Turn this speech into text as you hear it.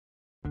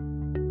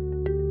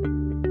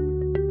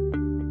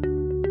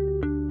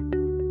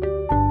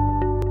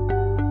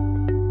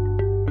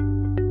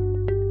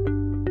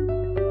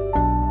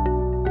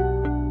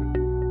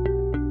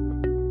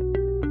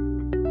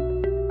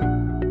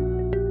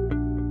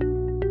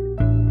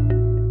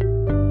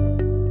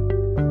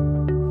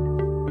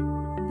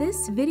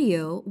This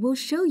video will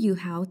show you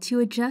how to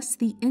adjust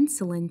the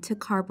insulin to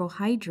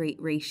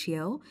carbohydrate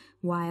ratio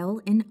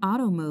while in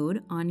auto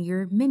mode on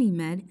your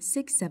MiniMed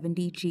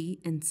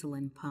 670G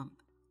insulin pump.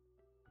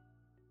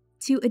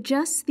 To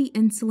adjust the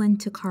insulin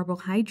to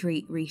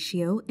carbohydrate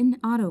ratio in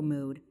auto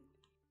mode,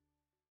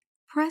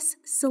 press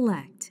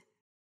Select.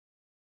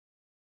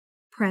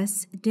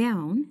 Press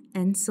down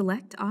and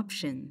select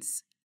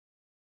Options.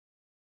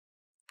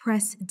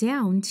 Press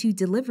down to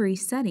Delivery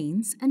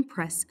Settings and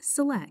press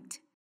Select.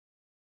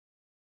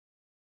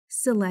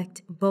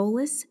 Select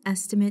Bolus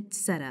Estimate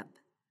Setup.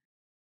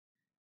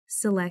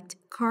 Select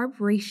Carb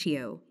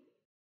Ratio.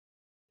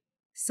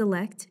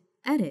 Select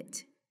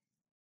Edit.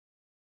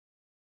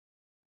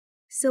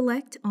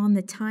 Select on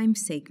the time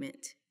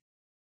segment.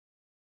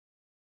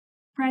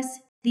 Press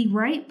the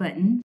right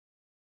button.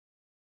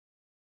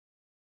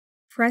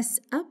 Press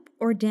up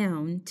or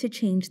down to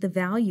change the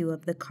value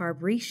of the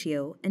carb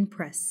ratio and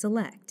press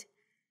Select.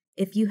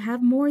 If you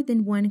have more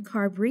than one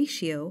carb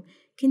ratio,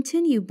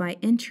 continue by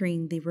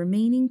entering the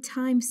remaining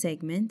time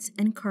segments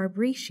and carb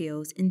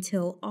ratios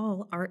until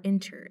all are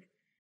entered.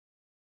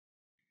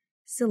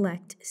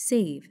 Select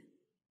Save.